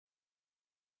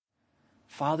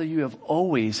Father, you have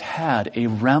always had a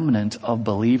remnant of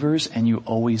believers, and you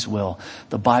always will.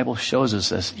 The Bible shows us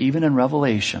this. Even in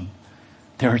Revelation,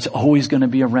 there's always going to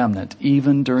be a remnant,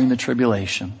 even during the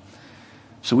tribulation.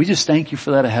 So we just thank you for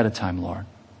that ahead of time, Lord.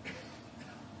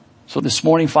 So this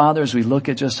morning, Father, as we look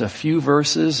at just a few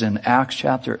verses in Acts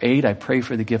chapter 8, I pray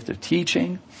for the gift of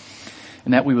teaching,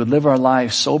 and that we would live our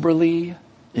lives soberly,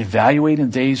 evaluating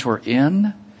the days we're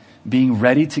in, being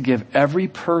ready to give every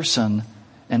person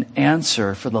an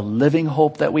answer for the living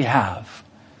hope that we have,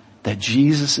 that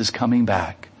Jesus is coming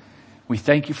back. We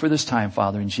thank you for this time,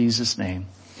 Father, in Jesus' name.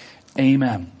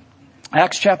 Amen.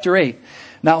 Acts chapter 8.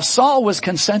 Now Saul was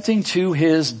consenting to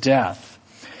his death.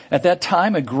 At that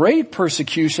time, a great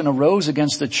persecution arose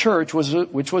against the church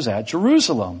which was at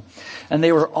Jerusalem. And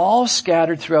they were all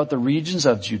scattered throughout the regions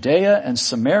of Judea and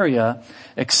Samaria,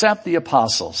 except the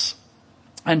apostles.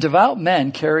 And devout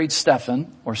men carried Stephen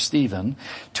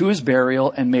to his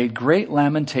burial and made great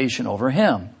lamentation over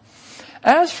him.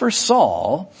 As for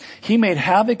Saul, he made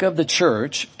havoc of the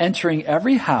church, entering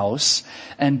every house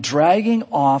and dragging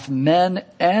off men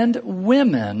and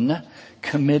women,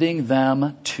 committing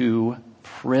them to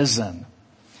prison.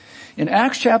 In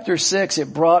Acts chapter 6,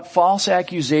 it brought false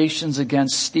accusations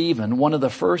against Stephen, one of the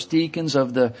first deacons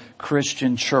of the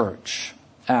Christian church.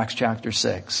 Acts chapter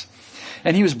 6.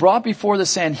 And he was brought before the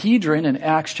Sanhedrin in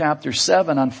Acts chapter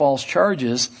 7 on false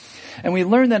charges. And we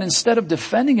learned that instead of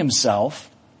defending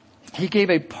himself, he gave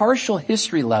a partial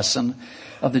history lesson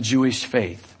of the Jewish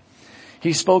faith.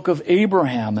 He spoke of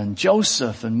Abraham and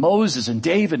Joseph and Moses and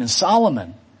David and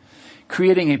Solomon,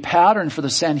 creating a pattern for the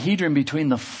Sanhedrin between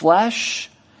the flesh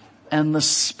and the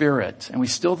spirit. And we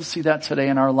still see that today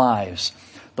in our lives,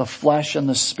 the flesh and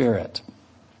the spirit.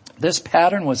 This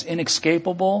pattern was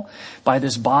inescapable by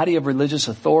this body of religious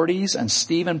authorities, and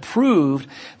Stephen proved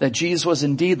that Jesus was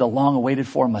indeed the long-awaited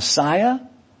for Messiah,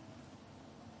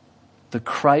 the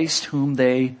Christ whom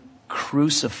they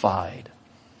crucified.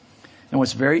 And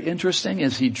what's very interesting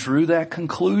is he drew that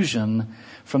conclusion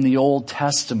from the Old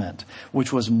Testament,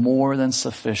 which was more than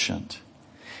sufficient.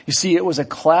 You see, it was a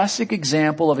classic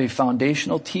example of a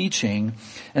foundational teaching,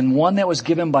 and one that was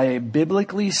given by a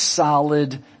biblically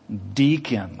solid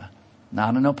deacon,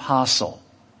 not an apostle.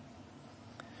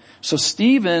 So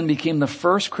Stephen became the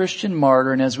first Christian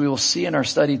martyr, and as we will see in our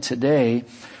study today,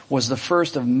 was the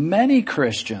first of many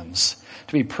Christians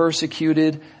to be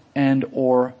persecuted and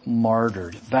or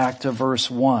martyred. Back to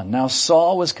verse 1. Now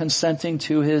Saul was consenting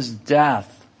to his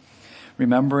death.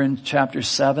 Remember in chapter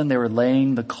 7, they were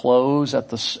laying the clothes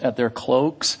at their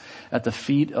cloaks at the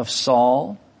feet of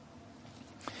Saul.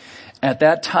 At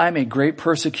that time, a great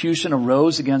persecution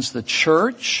arose against the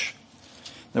church.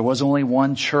 There was only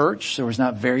one church. There was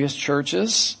not various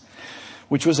churches,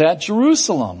 which was at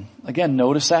Jerusalem. Again,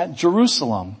 notice that,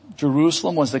 Jerusalem.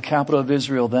 Jerusalem was the capital of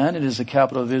Israel then. It is the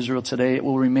capital of Israel today. It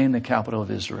will remain the capital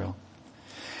of Israel.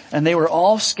 And they were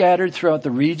all scattered throughout the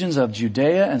regions of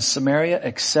Judea and Samaria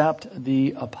except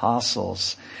the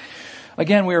apostles.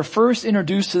 Again, we are first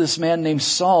introduced to this man named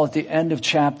Saul at the end of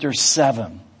chapter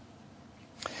 7.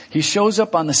 He shows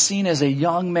up on the scene as a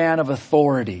young man of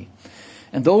authority.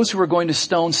 And those who were going to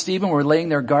stone Stephen were laying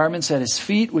their garments at his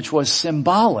feet, which was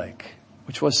symbolic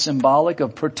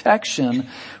of protection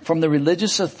from the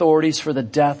religious authorities for the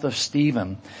death of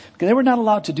Stephen. Because they were not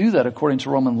allowed to do that according to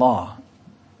Roman law.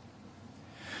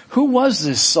 Who was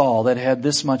this Saul that had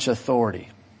this much authority?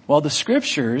 Well, the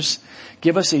scriptures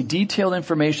give us a detailed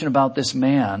information about this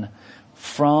man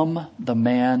from the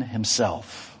man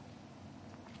himself.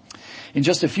 In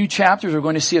just a few chapters, we're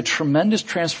going to see a tremendous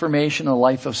transformation in the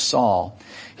life of Saul.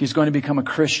 He's going to become a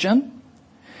Christian,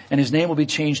 and his name will be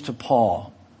changed to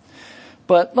Paul.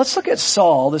 But let's look at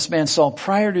Saul, this man Saul,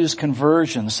 prior to his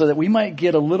conversion, so that we might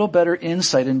get a little better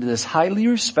insight into this highly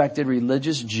respected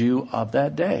religious Jew of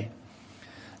that day.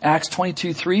 Acts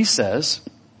 22:3 says,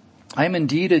 I am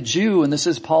indeed a Jew, and this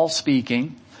is Paul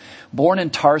speaking, born in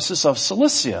Tarsus of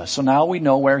Cilicia. So now we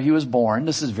know where he was born.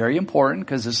 This is very important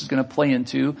because this is going to play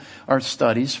into our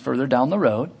studies further down the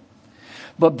road.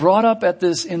 But brought up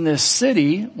in this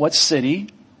city, what city?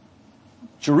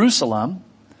 Jerusalem,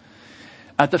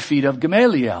 at the feet of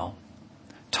Gamaliel,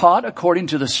 taught according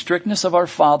to the strictness of our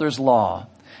father's law,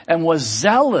 and was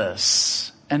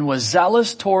zealous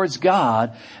towards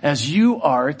God as you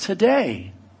are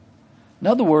today. In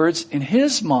other words, in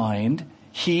his mind,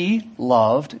 he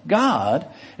loved God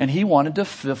and he wanted to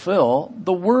fulfill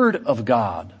the word of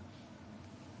God.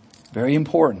 Very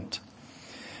important.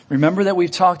 Remember that we've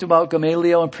talked about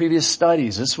Gamaliel in previous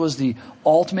studies. This was the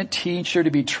ultimate teacher to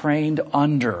be trained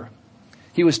under.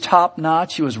 He was top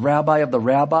notch. He was rabbi of the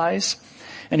rabbis.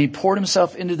 and he poured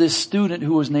himself into this student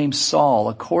who was named Saul.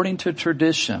 According to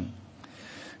tradition,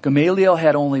 Gamaliel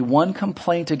had only one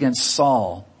complaint against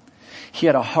Saul. He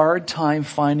had a hard time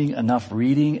finding enough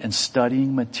reading and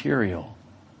studying material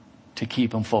to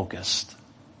keep him focused.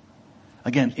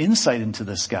 Again, insight into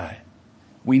this guy.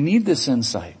 We need this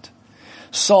insight.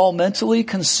 Saul mentally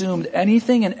consumed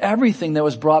anything and everything that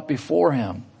was brought before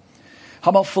him. How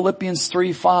about Philippians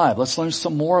 3:5? Let's learn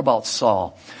some more about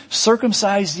Saul.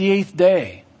 Circumcised the 8th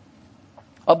day,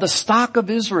 of the stock of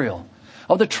Israel,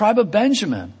 of the tribe of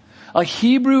Benjamin, a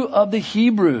Hebrew of the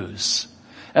Hebrews,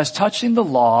 as touching the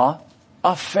law,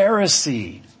 a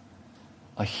Pharisee,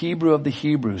 a Hebrew of the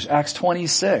Hebrews. Acts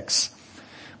 26,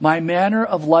 my manner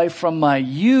of life from my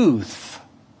youth,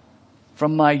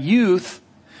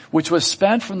 which was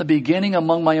spent from the beginning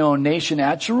among my own nation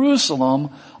at Jerusalem,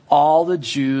 all the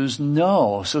Jews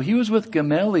know. So he was with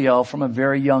Gamaliel from a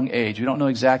very young age. We don't know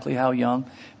exactly how young.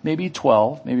 Maybe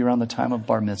 12, maybe around the time of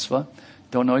bar mitzvah.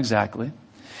 Don't know exactly.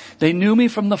 They knew me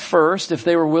from the first, if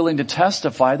they were willing to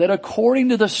testify, that according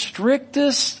to the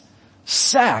strictest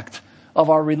sect of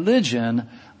our religion,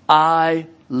 I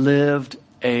lived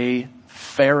a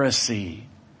Pharisee.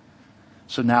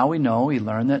 So now we know, we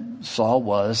learned that Saul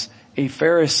was a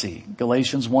Pharisee.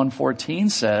 Galatians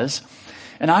 1:14 says,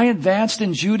 and I advanced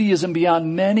in Judaism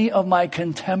beyond many of my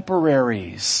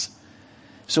contemporaries.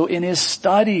 So in his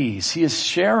studies, he is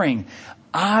sharing,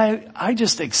 I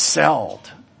just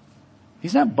excelled.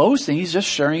 He's not boasting, he's just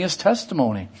sharing his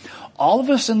testimony. All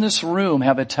of us in this room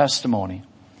have a testimony.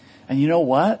 And you know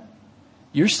what?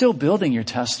 You're still building your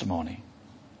testimony.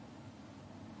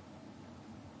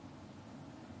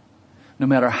 No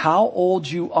matter how old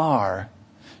you are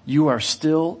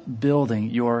still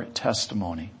building your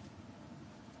testimony.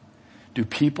 Do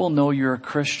people know you're a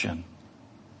Christian?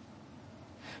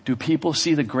 Do people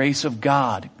see the grace of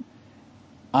God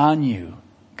on you,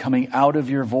 coming out of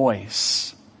your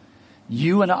voice?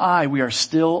 You and I, we are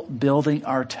still building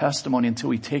our testimony until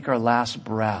we take our last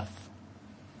breath.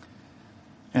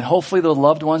 And hopefully the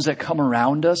loved ones that come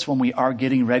around us when we are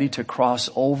getting ready to cross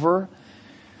over,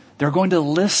 they're going to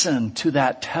listen to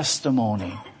that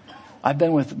testimony. I've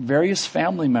been with various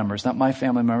family members, not my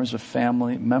family members, but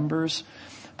family members.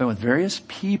 I've been with various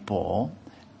people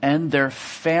and their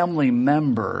family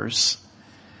members.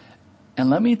 And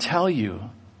let me tell you,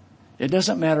 it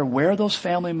doesn't matter where those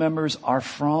family members are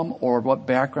from or what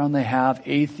background they have,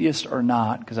 atheist or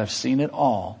not, because I've seen it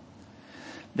all.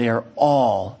 They are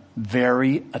all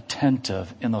very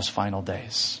attentive in those final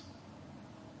days.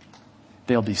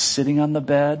 They'll be sitting on the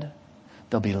bed.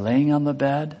 They'll be laying on the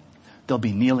bed. They'll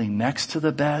be kneeling next to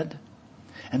the bed.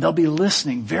 And they'll be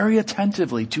listening very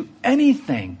attentively to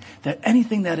anything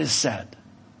that is said.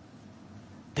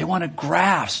 They want to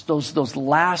grasp those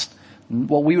last,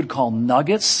 what we would call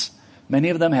nuggets. Many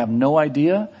of them have no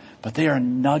idea, but they are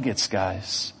nuggets,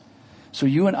 guys. So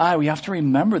you and I, we have to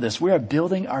remember this. We are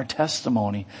building our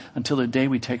testimony until the day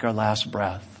we take our last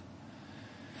breath.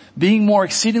 Being more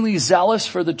exceedingly zealous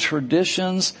for the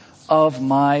traditions of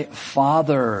my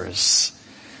fathers.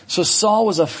 So Saul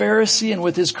was a Pharisee, and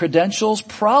with his credentials,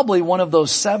 probably one of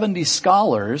those 70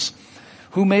 scholars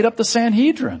who made up the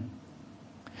Sanhedrin.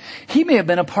 He may have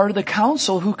been a part of the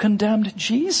council who condemned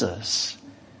Jesus.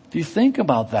 If you think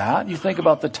about that, you think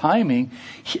about the timing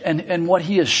and what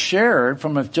he has shared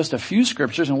from just a few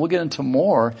scriptures, and we'll get into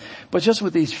more, but just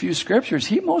with these few scriptures,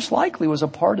 he most likely was a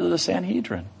part of the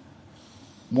Sanhedrin.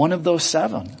 One of those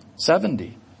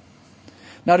 70.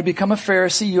 Now, to become a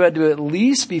Pharisee, you had to at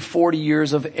least be 40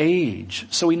 years of age.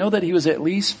 So we know that he was at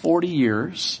least 40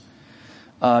 years.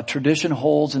 Tradition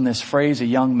holds in this phrase, a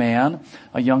young man.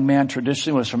 A young man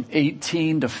traditionally was from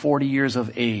 18 to 40 years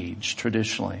of age,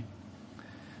 traditionally.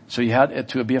 So you had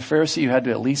to be a Pharisee, you had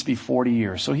to at least be 40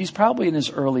 years. So he's probably in his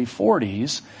early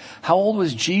 40s. How old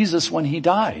was Jesus when he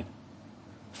died?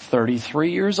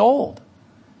 33 years old.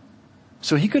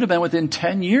 So he could have been within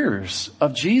 10 years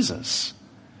of Jesus.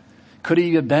 Could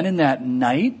he have been in that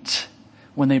night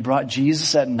when they brought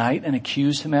Jesus at night and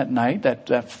accused him at night,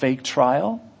 that fake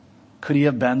trial? Could he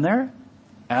have been there?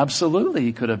 Absolutely,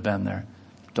 he could have been there.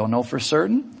 Don't know for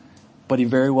certain, but he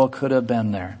very well could have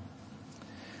been there.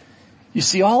 You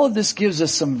see, all of this gives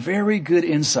us some very good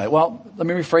insight. Well, let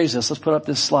me rephrase this. Let's put up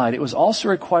this slide. It was also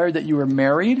required that you were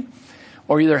married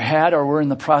or either had or were in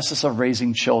the process of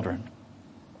raising children.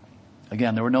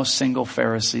 Again, there were no single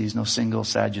Pharisees, no single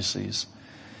Sadducees.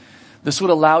 This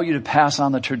would allow you to pass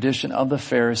on the tradition of the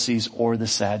Pharisees or the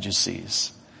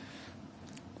Sadducees.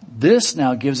 This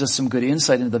now gives us some good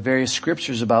insight into the various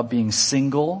scriptures about being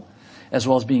single as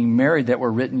well as being married that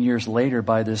were written years later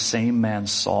by this same man,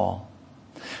 Saul.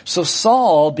 So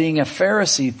Saul, being a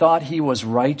Pharisee, thought he was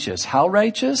righteous. How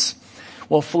righteous?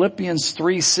 Well, Philippians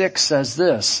 3:6 says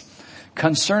this,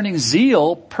 concerning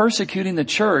zeal, persecuting the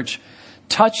church,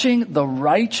 touching the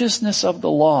righteousness of the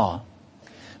law.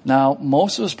 Now,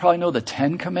 most of us probably know the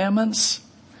 10 Commandments,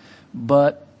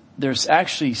 but there's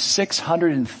actually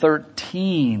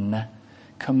 613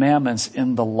 commandments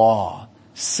in the law.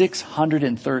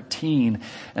 613.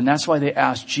 And that's why they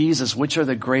asked Jesus, which are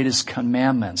the greatest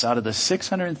commandments? Out of the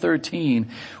 613,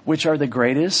 which are the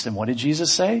greatest? And what did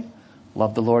Jesus say?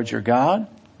 Love the Lord your God,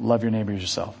 love your neighbor as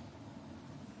yourself.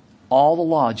 All the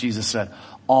law, Jesus said,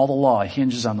 all the law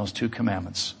hinges on those 2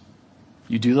 commandments.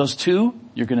 You do those 2,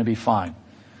 you're going to be fine.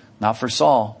 Not for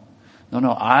Saul.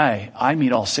 No, I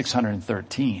meet all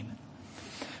 613.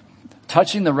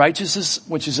 Touching the righteousness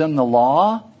which is in the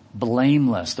law,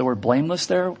 blameless. The word blameless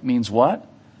there means what?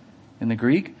 In the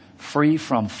Greek, free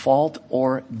from fault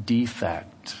or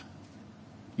defect.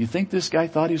 You think this guy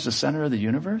thought he was the center of the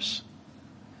universe?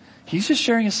 He's just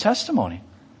sharing his testimony.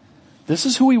 This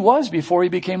is who he was before he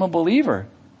became a believer.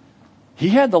 He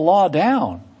had the law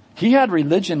down. He had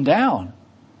religion down.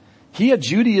 He had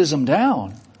Judaism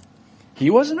down. He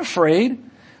wasn't afraid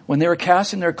when they were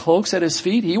casting their cloaks at his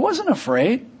feet. He wasn't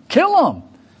afraid. Kill him.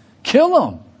 Kill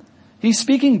him. He's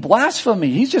speaking blasphemy.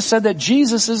 He's just said that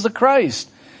Jesus is the Christ.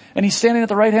 And he's standing at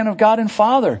the right hand of God and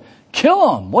Father.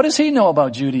 Kill him. What does he know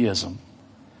about Judaism?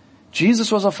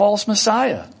 Jesus was a false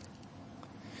Messiah.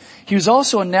 He was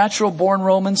also a natural-born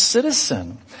Roman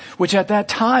citizen, which at that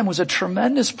time was a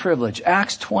tremendous privilege.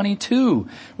 Acts 22,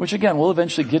 which again, we'll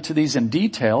eventually get to these in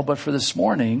detail, but for this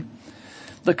morning,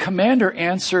 the commander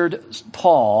answered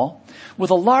Paul,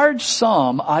 with a large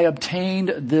sum I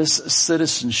obtained this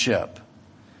citizenship.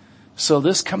 So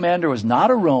this commander was not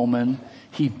a Roman.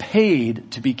 He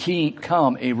paid to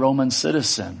become a Roman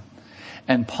citizen.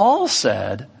 And Paul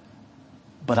said,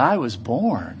 but I was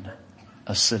born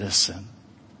a citizen.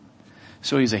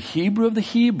 So he's a Hebrew of the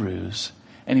Hebrews,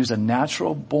 and he was a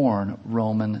natural-born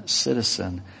Roman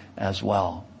citizen as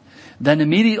well. Then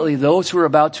immediately those who were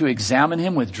about to examine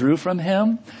him withdrew from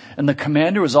him, and the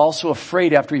commander was also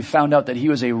afraid after he found out that he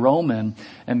was a Roman,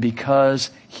 and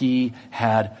because he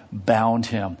had bound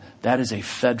him. That is a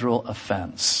federal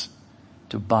offense,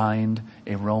 to bind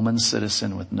a Roman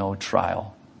citizen with no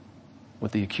trial,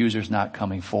 with the accusers not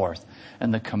coming forth.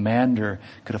 And the commander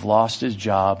could have lost his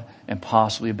job and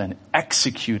possibly have been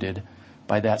executed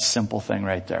by that simple thing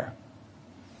right there.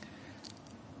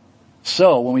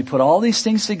 So when we put all these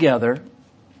things together,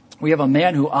 we have a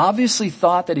man who obviously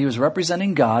thought that he was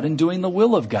representing God and doing the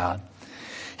will of God.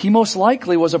 He most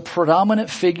likely was a predominant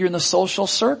figure in the social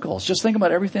circles. Just think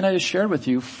about everything I just shared with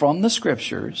you from the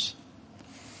scriptures.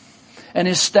 And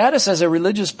his status as a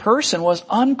religious person was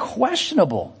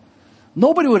unquestionable.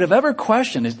 Nobody would have ever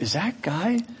questioned, is that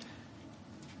guy,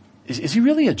 is he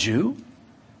really a Jew?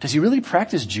 Does he really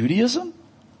practice Judaism?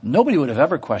 Nobody would have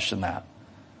ever questioned that.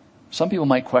 Some people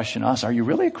might question us, are you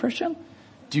really a Christian?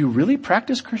 Do you really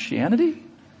practice Christianity?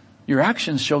 Your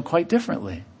actions show quite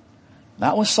differently.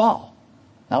 That was Saul.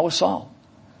 That was Saul.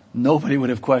 Nobody would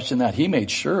have questioned that. He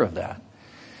made sure of that.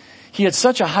 He had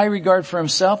such a high regard for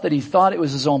himself that he thought it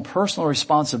was his own personal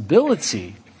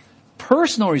responsibility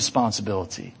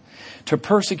to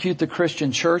persecute the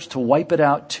Christian church, to wipe it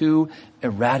out, to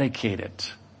eradicate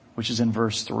it, which is in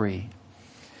verse 3.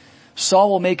 Saul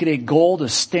will make it a goal to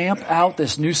stamp out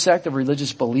this new sect of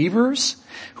religious believers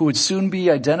who would soon be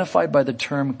identified by the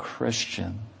term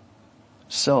Christian.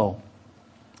 So,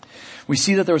 we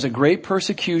see that there was a great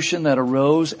persecution that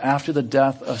arose after the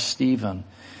death of Stephen.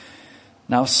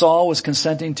 Now Saul was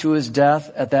consenting to his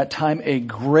death. At that time, a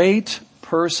great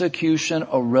persecution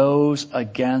arose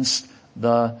against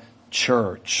the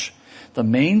church. The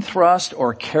main thrust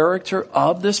or character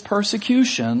of this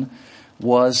persecution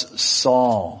was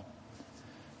Saul.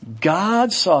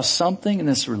 God saw something in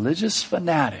this religious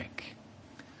fanatic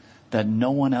that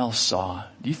no one else saw.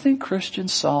 Do you think Christian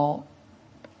Saul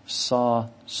saw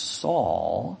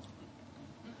Saul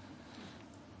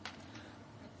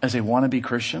as a wannabe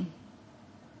Christian?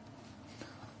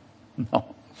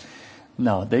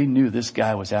 No, they knew this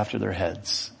guy was after their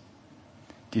heads.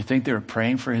 Do you think they were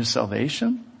praying for his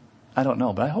salvation? I don't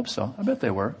know, but I hope so. I bet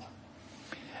they were.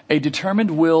 A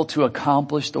determined will to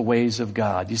accomplish the ways of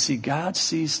God. You see, God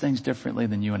sees things differently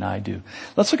than you and I do.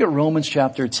 Let's look at Romans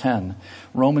chapter 10.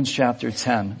 Romans chapter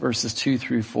 10, verses 2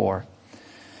 through 4.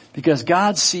 Because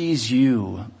God sees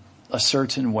you a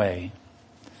certain way.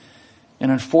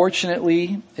 And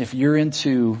unfortunately, if you're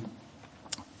into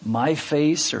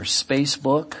MySpace or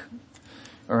Facebook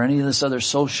or any of this other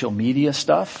social media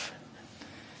stuff,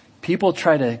 people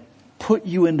try to put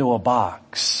you into a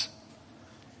box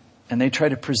and they try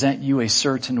to present you a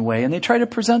certain way, and they try to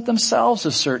present themselves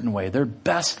a certain way, their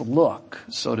best look,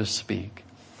 so to speak.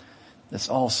 That's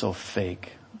also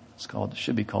fake. It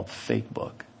should be called fake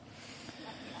book.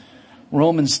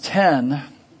 Romans 10,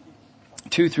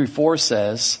 2-4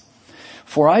 says,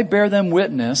 "For I bear them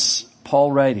witness,"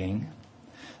 Paul writing,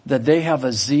 "that they have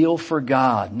a zeal for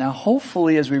God." Now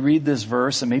hopefully as we read this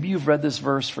verse, and maybe you've read this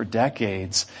verse for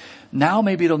decades, now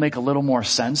maybe it'll make a little more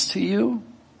sense to you.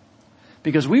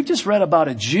 Because we've just read about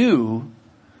a Jew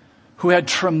who had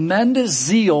tremendous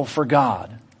zeal for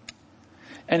God.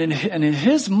 And in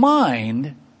his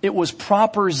mind, it was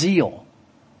proper zeal.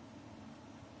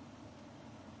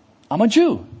 I'm a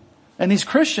Jew. And these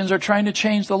Christians are trying to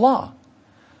change the law.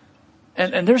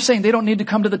 And they're saying they don't need to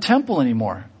come to the temple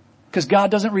anymore. Because God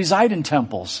doesn't reside in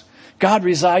temples. God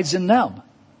resides in them.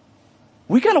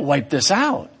 We got to wipe this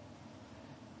out.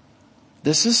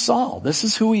 This is Saul. This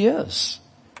is who he is.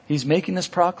 He's making this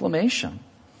proclamation.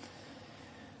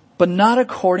 But not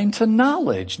according to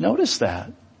knowledge. Notice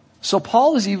that. So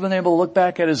Paul is even able to look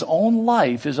back at his own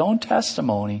life, his own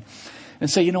testimony, and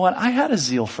say, you know what, I had a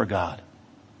zeal for God.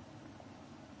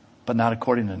 But not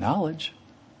according to knowledge.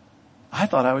 I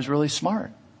thought I was really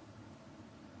smart.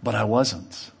 But I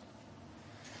wasn't.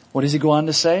 What does he go on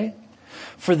to say?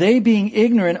 For they being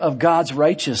ignorant of God's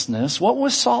righteousness, what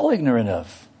was Saul ignorant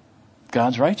of?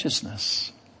 God's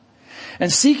righteousness.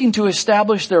 And seeking to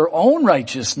establish their own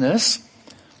righteousness,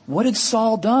 what had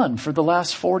Saul done for the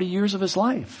last 40 years of his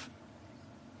life?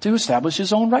 To establish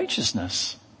his own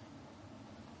righteousness.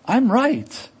 I'm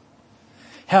right.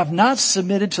 Have not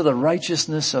submitted to the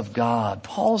righteousness of God.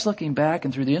 Paul's looking back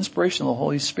and through the inspiration of the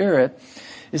Holy Spirit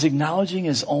is acknowledging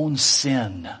his own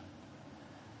sin.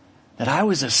 That I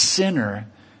was a sinner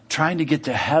trying to get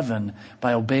to heaven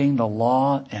by obeying the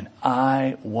law, and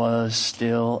I was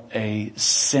still a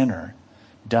sinner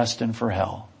destined for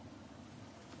hell.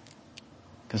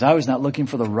 Because I was not looking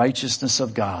for the righteousness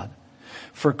of God.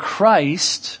 For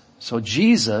Christ, so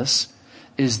Jesus,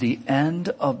 is the end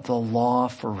of the law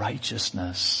for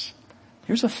righteousness.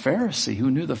 Here's a Pharisee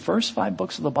who knew the first 5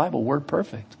 books of the Bible word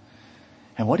perfect.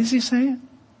 And what is he saying?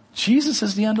 Jesus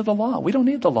is the end of the law. We don't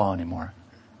need the law anymore.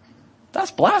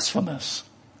 That's blasphemous.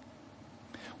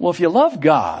 Well, if you love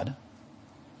God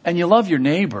and you love your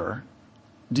neighbor,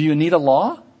 do you need a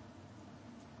law?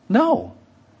 No.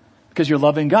 Because you're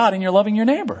loving God and you're loving your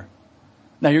neighbor.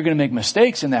 Now you're going to make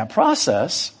mistakes in that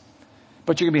process,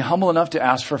 but you're going to be humble enough to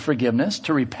ask for forgiveness,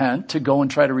 to repent, to go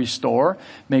and try to restore,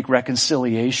 make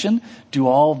reconciliation, do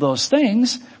all of those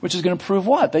things, which is going to prove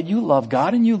what? That you love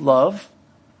God and you love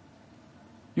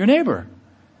your neighbor.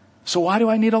 So why do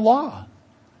I need a law?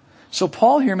 So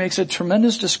Paul here makes a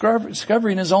tremendous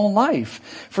discovery in his own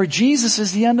life. For Jesus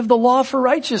is the end of the law for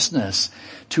righteousness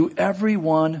to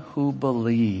everyone who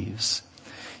believes.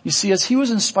 You see, as he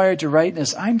was inspired to write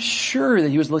this, I'm sure that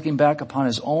he was looking back upon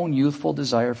his own youthful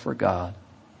desire for God.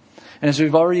 And as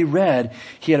we've already read,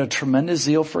 he had a tremendous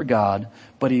zeal for God,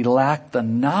 but he lacked the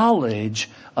knowledge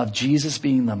of Jesus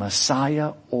being the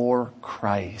Messiah or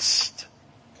Christ.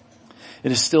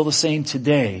 It is still the same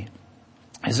today,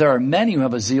 as there are many who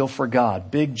have a zeal for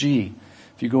God, big G.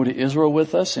 If you go to Israel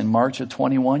with us in March of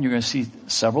 21, you're going to see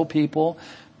several people,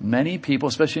 many people,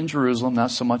 especially in Jerusalem, not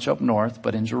so much up north,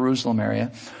 but in Jerusalem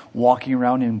area, walking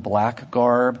around in black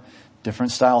garb,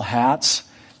 different style hats.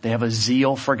 They have a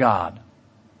zeal for God.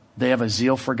 They have a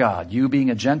zeal for God. You being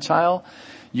a Gentile,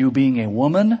 you being a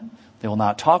woman, they will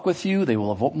not talk with you. They will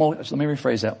avoid, let me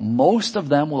rephrase that. Most of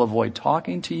them will avoid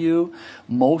talking to you.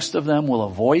 Most of them will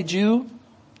avoid you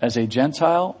as a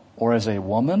Gentile or as a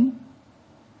woman,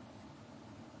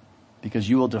 because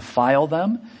you will defile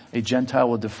them. A Gentile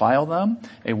will defile them.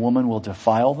 A woman will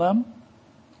defile them.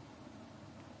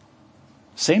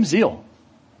 Same zeal.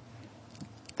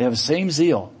 They have the same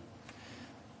zeal.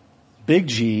 Big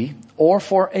G, or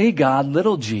for a God,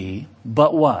 little g,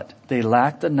 but what? They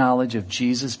lack the knowledge of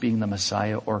Jesus being the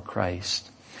Messiah or Christ.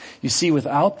 You see,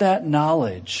 without that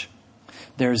knowledge,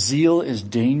 their zeal is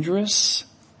dangerous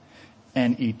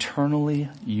and eternally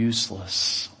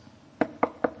useless.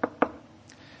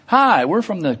 Hi, we're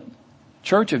from the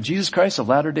Church of Jesus Christ of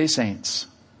Latter-day Saints.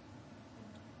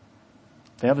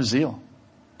 They have a zeal.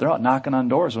 They're out knocking on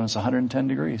doors when it's 110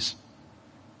 degrees.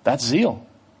 That's zeal.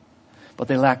 But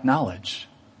they lack knowledge.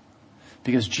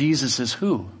 Because Jesus is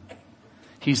who?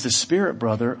 He's the spirit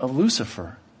brother of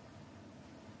Lucifer.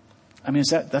 I mean,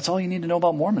 that's all you need to know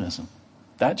about Mormonism.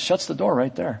 That shuts the door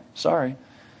right there. Sorry.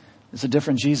 It's a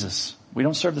different Jesus. We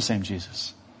don't serve the same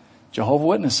Jesus. Jehovah's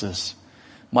Witnesses.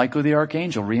 Michael the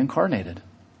Archangel reincarnated.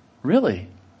 Really?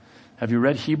 Have you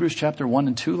read Hebrews chapter 1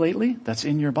 and 2 lately? That's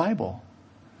in your Bible.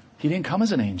 He didn't come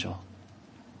as an angel.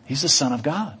 He's the Son of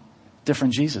God.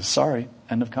 Different Jesus. Sorry.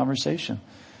 End of conversation.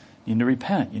 You need to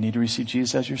repent. You need to receive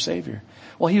Jesus as your Savior.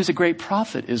 Well, he was a great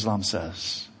prophet, Islam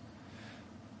says.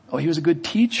 Oh, he was a good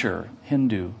teacher,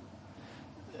 Hindu.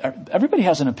 Everybody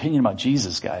has an opinion about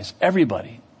Jesus, guys.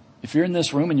 Everybody. If you're in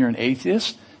this room and you're an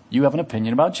atheist, you have an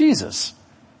opinion about Jesus.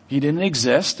 He didn't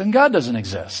exist and God doesn't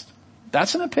exist.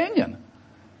 That's an opinion.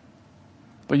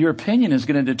 But your opinion is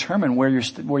going to determine where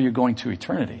you're going to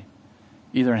eternity.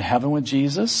 Either in heaven with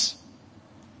Jesus,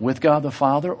 with God the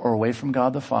Father, or away from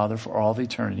God the Father for all of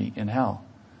eternity in hell.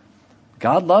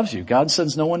 God loves you. God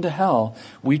sends no one to hell.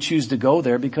 We choose to go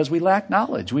there because we lack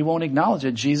knowledge. We won't acknowledge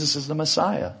that Jesus is the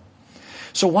Messiah.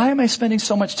 So why am I spending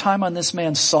so much time on this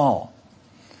man Saul?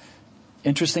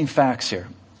 Interesting facts here.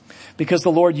 Because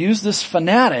the Lord used this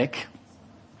fanatic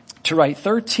to write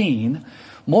 13,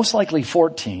 most likely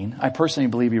 14, I personally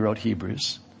believe he wrote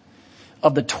Hebrews,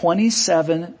 of the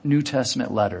 27 New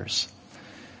Testament letters.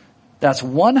 That's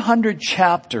 100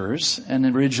 chapters, and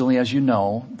originally, as you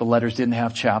know, the letters didn't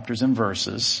have chapters and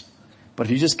verses. But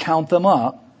if you just count them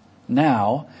up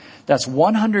now, that's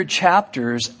 100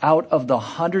 chapters out of the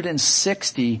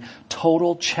 160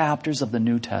 total chapters of the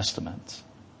New Testament.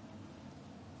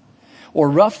 Or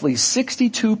roughly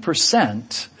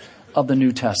 62% of the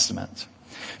New Testament.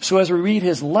 So as we read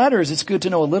his letters, it's good to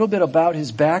know a little bit about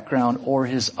his background or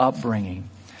his upbringing.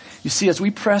 You see, as we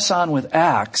press on with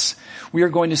Acts, we are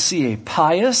going to see a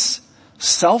pious,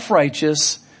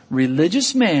 self-righteous,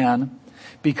 religious man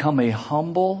become a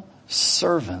humble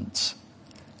servant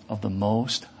of the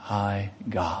Most High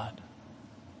God.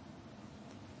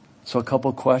 So a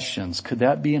couple questions. Could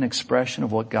that be an expression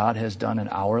of what God has done in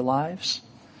our lives?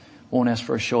 Won't ask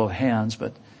for a show of hands,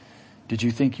 but did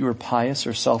you think you were pious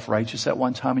or self-righteous at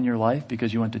one time in your life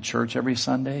because you went to church every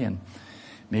Sunday and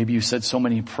maybe you said so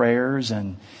many prayers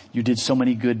and you did so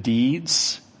many good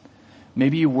deeds?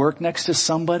 Maybe you work next to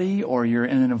somebody or you're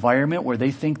in an environment where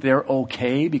they think they're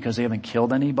okay because they haven't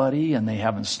killed anybody and they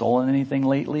haven't stolen anything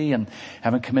lately and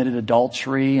haven't committed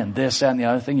adultery and this, that, and the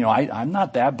other thing. You know, I'm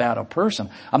not that bad a person.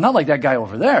 I'm not like that guy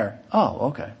over there. Oh,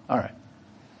 okay. All right.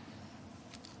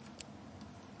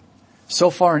 So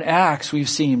far in Acts, we've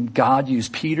seen God use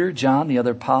Peter, John, the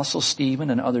other apostles, Stephen,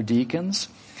 and other deacons.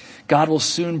 God will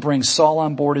soon bring Saul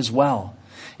on board as well.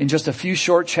 In just a few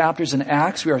short chapters in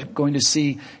Acts, we are going to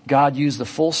see God use the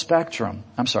full spectrum.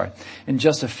 In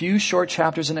just a few short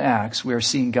chapters in Acts, we are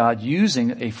seeing God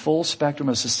using a full spectrum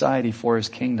of society for his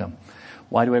kingdom.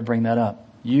 Why do I bring that up?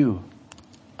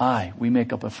 We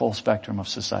make up a full spectrum of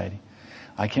society.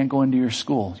 I can't go into your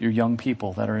school, your young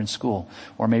people that are in school,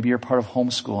 or maybe you're part of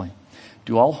homeschooling.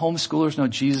 Do all homeschoolers know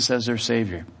Jesus as their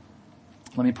Savior?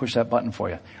 Let me push that button for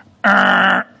you.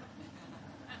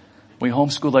 We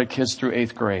homeschooled our kids through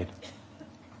 8th grade.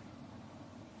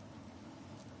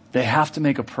 They have to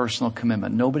make a personal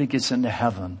commitment. Nobody gets into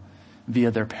heaven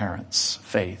via their parents'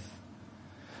 faith.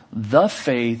 The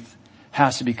faith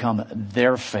has to become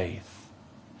their faith.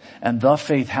 And the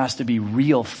faith has to be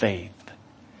real faith.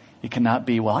 It cannot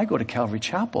be, well, I go to Calvary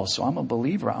Chapel, so I'm a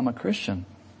believer, I'm a Christian.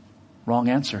 Wrong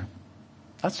answer.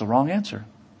 That's the wrong answer.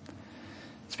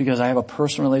 It's because I have a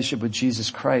personal relationship with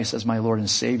Jesus Christ as my Lord and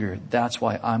Savior. That's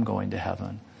why I'm going to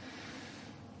heaven.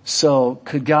 So,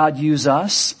 could God use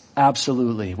us?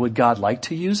 Absolutely. Would God like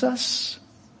to use us?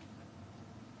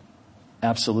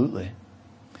 Absolutely.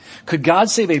 Could God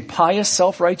save a pious,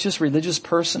 self-righteous, religious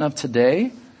person of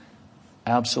today?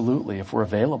 Absolutely, if we're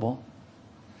available.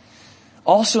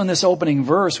 Also in this opening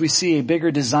verse, we see a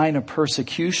bigger design of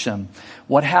persecution.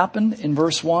 What happened in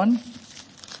verse 1?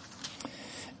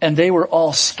 And they were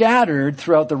all scattered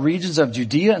throughout the regions of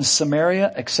Judea and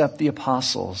Samaria except the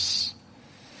apostles.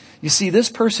 You see, this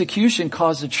persecution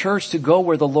caused the church to go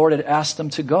where the Lord had asked them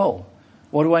to go.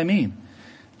 What do I mean?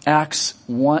 Acts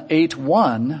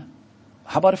 8:1.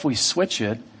 How about if we switch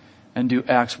it and do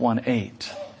Acts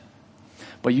 1:8?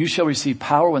 But you shall receive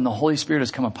power when the Holy Spirit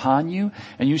has come upon you,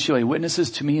 and you shall be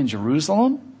witnesses to me in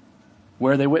Jerusalem.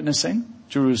 Where are they witnessing?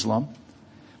 Jerusalem.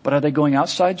 But are they going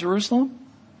outside Jerusalem?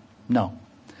 No.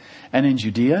 And in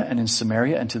Judea and in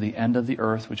Samaria and to the end of the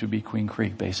earth, which would be Queen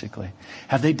Creek, basically.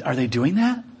 Are they doing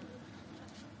that?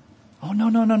 Oh,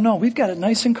 no. We've got it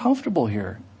nice and comfortable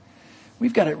here.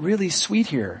 We've got it really sweet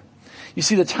here. You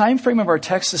see, the time frame of our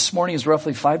text this morning is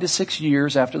roughly 5 to 6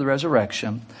 years after the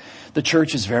resurrection. The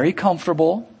church is very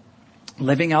comfortable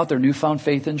living out their newfound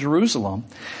faith in Jerusalem.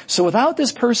 So without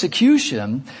this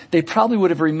persecution, they probably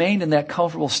would have remained in that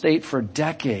comfortable state for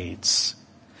decades.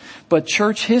 But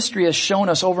church history has shown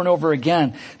us over and over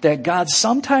again that God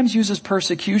sometimes uses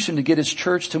persecution to get his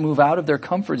church to move out of their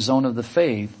comfort zone of the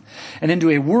faith and into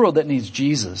a world that needs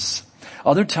Jesus.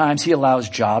 Other times he allows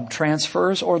job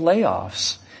transfers or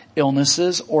layoffs,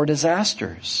 illnesses or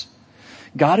disasters.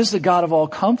 God is the God of all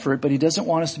comfort, but he doesn't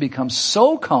want us to become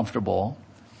so comfortable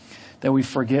that we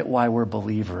forget why we're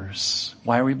believers.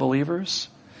 Why are we believers?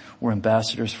 We're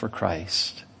ambassadors for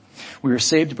Christ. We are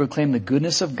saved to proclaim the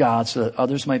goodness of God so that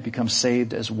others might become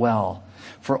saved as well.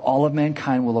 For all of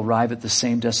mankind will arrive at the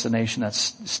same destination that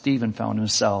Stephen found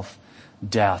himself,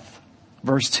 death.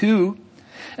 Verse 2,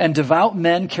 and devout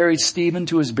men carried Stephen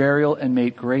to his burial and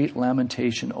made great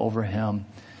lamentation over him.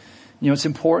 You know, it's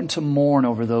important to mourn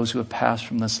over those who have passed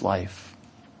from this life.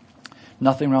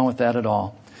 Nothing wrong with that at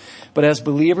all. But as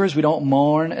believers, we don't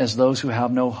mourn as those who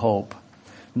have no hope.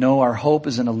 No, our hope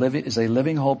is a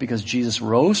living hope because Jesus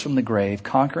rose from the grave,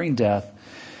 conquering death,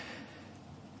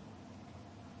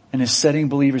 and is setting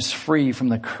believers free from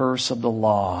the curse of the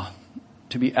law.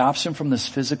 To be absent from this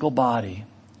physical body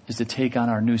is to take on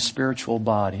our new spiritual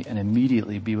body and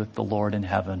immediately be with the Lord in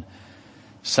heaven.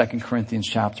 2 Corinthians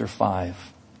chapter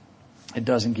 5. It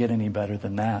doesn't get any better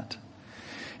than that.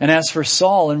 And as for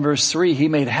Saul, in verse 3, he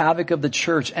made havoc of the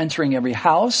church, entering every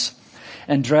house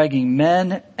and dragging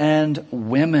men and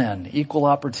women, equal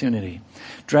opportunity,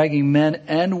 dragging men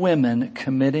and women,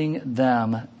 committing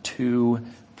them to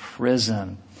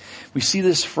prison. We see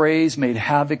this phrase, made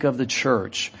havoc of the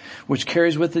church, which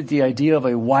carries with it the idea of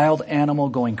a wild animal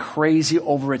going crazy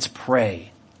over its prey.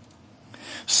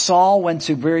 Saul went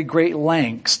to very great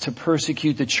lengths to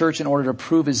persecute the church in order to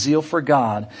prove his zeal for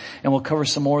God, and we'll cover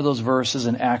some more of those verses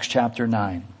in Acts chapter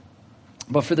 9.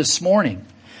 But for this morning,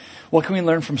 what can we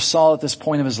learn from Saul at this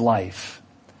point of his life?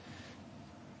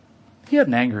 He had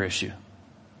an anger issue.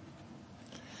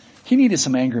 He needed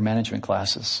some anger management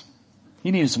classes.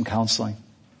 He needed some counseling.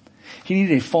 He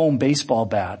needed a foam baseball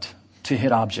bat to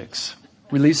hit objects,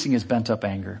 releasing his bent-up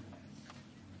anger.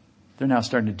 They're now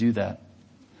starting to do that.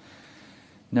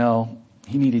 No,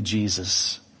 he needed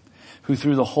Jesus, who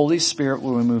through the Holy Spirit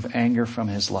will remove anger from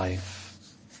his life.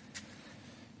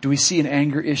 Do we see an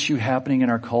anger issue happening in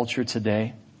our culture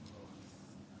today?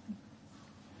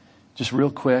 Just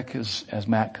real quick as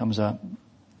Matt comes up.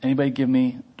 Anybody give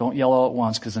me, don't yell all at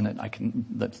once because then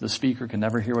the speaker can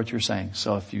never hear what you're saying.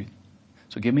 So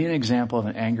give me an example of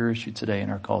an anger issue today in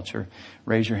our culture.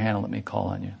 Raise your hand and let me call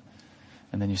on you.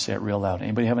 And then you say it real loud.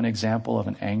 Anybody have an example of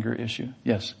an anger issue?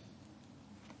 Yes.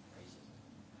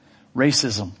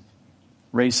 Racism.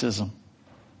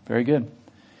 Very good.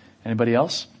 Anybody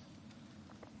else?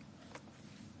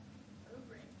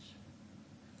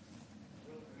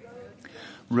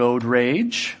 Road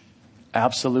rage.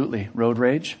 Absolutely. Road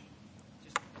rage.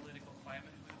 Just political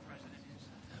climate, who the president is.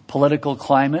 Political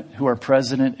climate, who our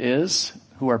president is,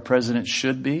 who our president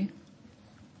should be.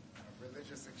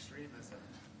 Religious extremism.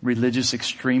 Religious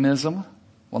extremism.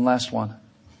 One last one.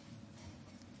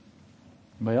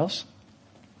 Anybody else?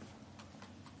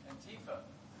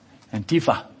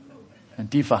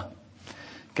 Antifa.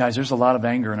 Guys, there's a lot of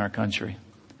anger in our country.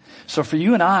 So for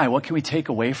you and I, what can we take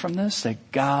away from this?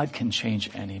 That God can change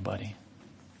anybody.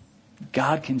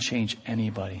 God can change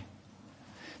anybody.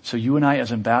 So you and I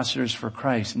as ambassadors for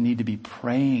Christ need to be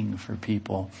praying for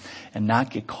people and not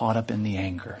get caught up in the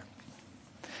anger.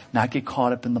 Not get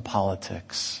caught up in the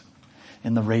politics,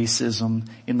 in the racism,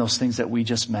 in those things that we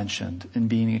just mentioned, in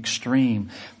being extreme,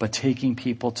 but taking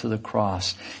people to the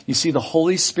cross. You see, the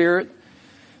Holy Spirit,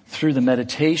 through the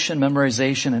meditation,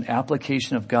 memorization, and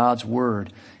application of God's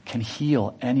Word, can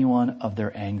heal anyone of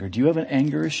their anger. Do you have an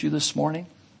anger issue this morning?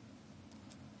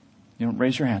 You don't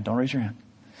raise your hand. Don't raise your hand.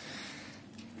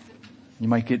 You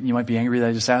might be angry that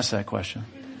I just asked that question.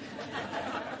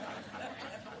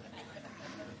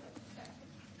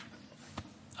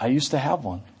 I used to have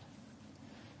one.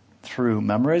 Through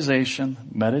memorization,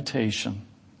 meditation,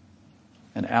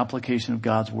 and application of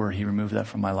God's Word, He removed that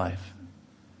from my life.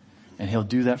 And He'll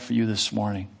do that for you this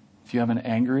morning. If you have an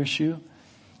anger issue,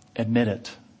 admit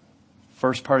it.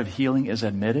 First part of healing is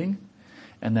admitting,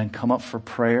 and then come up for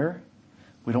prayer.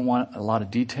 We don't want a lot of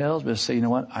details, but say, you know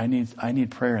what, I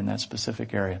need prayer in that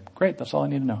specific area. Great, that's all I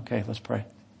need to know. Okay, let's pray.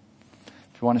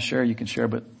 If you want to share, you can share,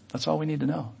 but that's all we need to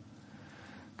know.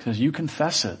 Because you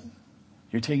confess it.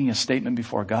 You're taking a statement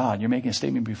before God. You're making a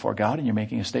statement before God, and you're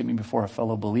making a statement before a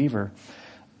fellow believer.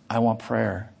 I want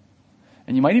prayer.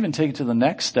 And you might even take it to the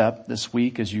next step this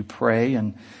week as you pray,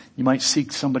 and you might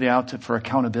seek somebody out for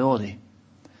accountability.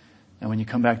 And when you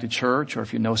come back to church, or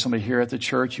if you know somebody here at the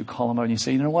church, you call them out and you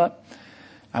say, you know what?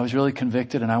 I was really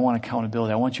convicted and I want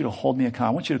accountability. I want you to hold me accountable.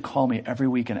 I want you to call me every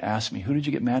week and ask me, who did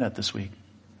you get mad at this week?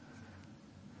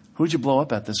 Who did you blow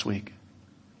up at this week?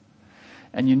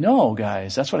 And you know,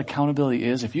 guys, that's what accountability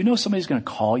is. If you know somebody's going to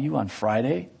call you on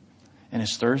Friday and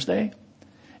it's Thursday,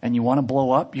 and you want to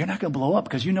blow up, you're not going to blow up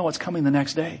because you know what's coming the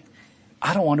next day.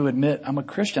 I don't want to admit I'm a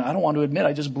Christian. I don't want to admit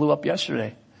I just blew up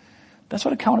yesterday. That's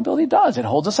what accountability does. It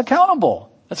holds us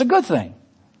accountable. That's a good thing.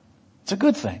 It's a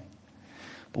good thing.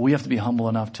 But we have to be humble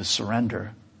enough to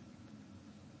surrender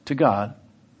to God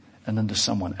and then to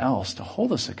someone else to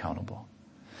hold us accountable.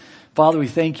 Father, we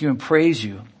thank you and praise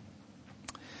you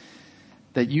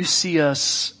that you see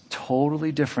us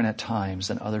totally different at times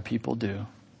than other people do.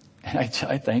 And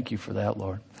I thank you for that,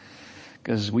 Lord,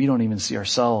 because we don't even see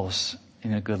ourselves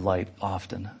in a good light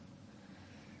often.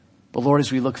 But Lord,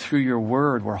 as we look through your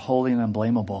word, we're holy and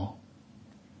unblameable.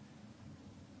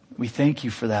 We thank you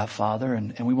for that, Father,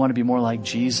 and we want to be more like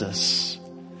Jesus.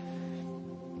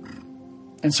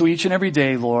 And so each and every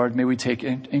day, Lord, may we take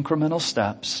incremental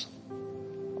steps.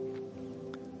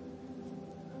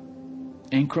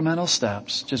 Incremental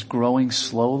steps, just growing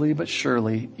slowly but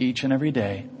surely each and every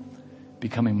day,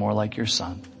 becoming more like your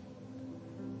Son.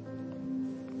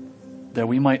 That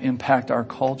we might impact our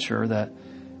culture,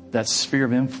 that sphere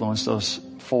of influence, those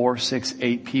 4, 6,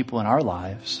 8 people in our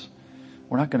lives.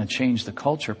 We're not going to change the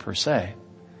culture per se,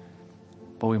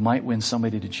 but we might win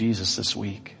somebody to Jesus this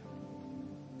week.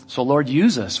 So Lord,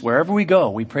 use us wherever we go.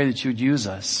 We pray that you would use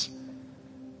us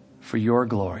for your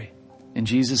glory. In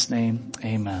Jesus' name,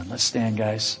 amen. Let's stand,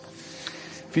 guys.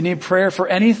 If you need prayer for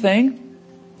anything,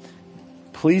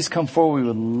 please come forward. We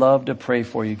would love to pray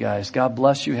for you guys. God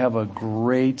bless you. Have a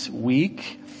great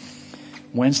week.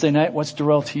 Wednesday night, what's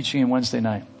Darrell teaching on Wednesday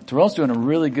night? Darrell's doing a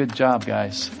really good job,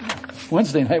 guys.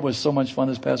 Wednesday night was so much fun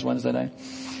this past Wednesday night.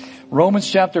 Romans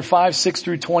chapter 5, 6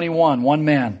 through 21, one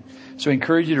man. So I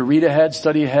encourage you to read ahead,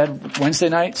 study ahead. Wednesday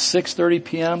night, 6:30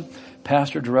 p.m.,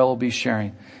 Pastor Darrell will be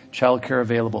sharing. Childcare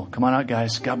available. Come on out,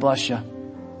 guys. God bless you.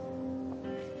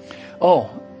 Oh,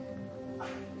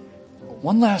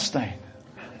 one last thing.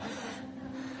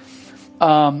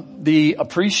 The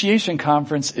appreciation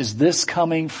conference is this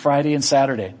coming Friday and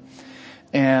Saturday.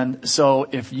 And so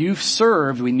if you've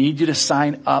served, we need you to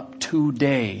sign up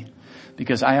today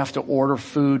because I have to order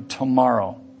food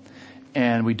tomorrow.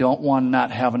 And we don't want to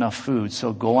not have enough food.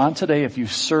 So go on today. If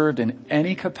you've served in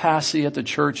any capacity at the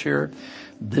church here,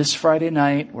 this Friday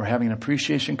night, we're having an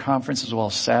appreciation conference as well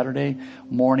as Saturday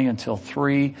morning until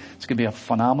 3. It's going to be a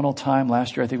phenomenal time.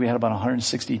 Last year, I think we had about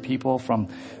 160 people from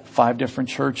 5 different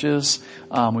churches.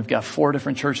 We've got 4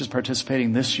 different churches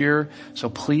participating this year. So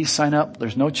please sign up.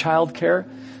 There's no childcare.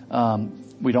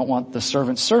 We don't want the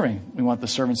servants serving. We want the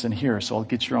servants in here. So I'll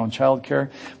get your own childcare.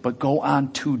 But go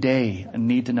on today and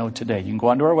need to know today. You can go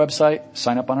onto our website,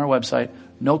 sign up on our website,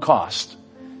 no cost.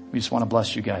 We just want to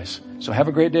bless you guys. So have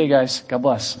a great day, guys. God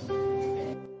bless.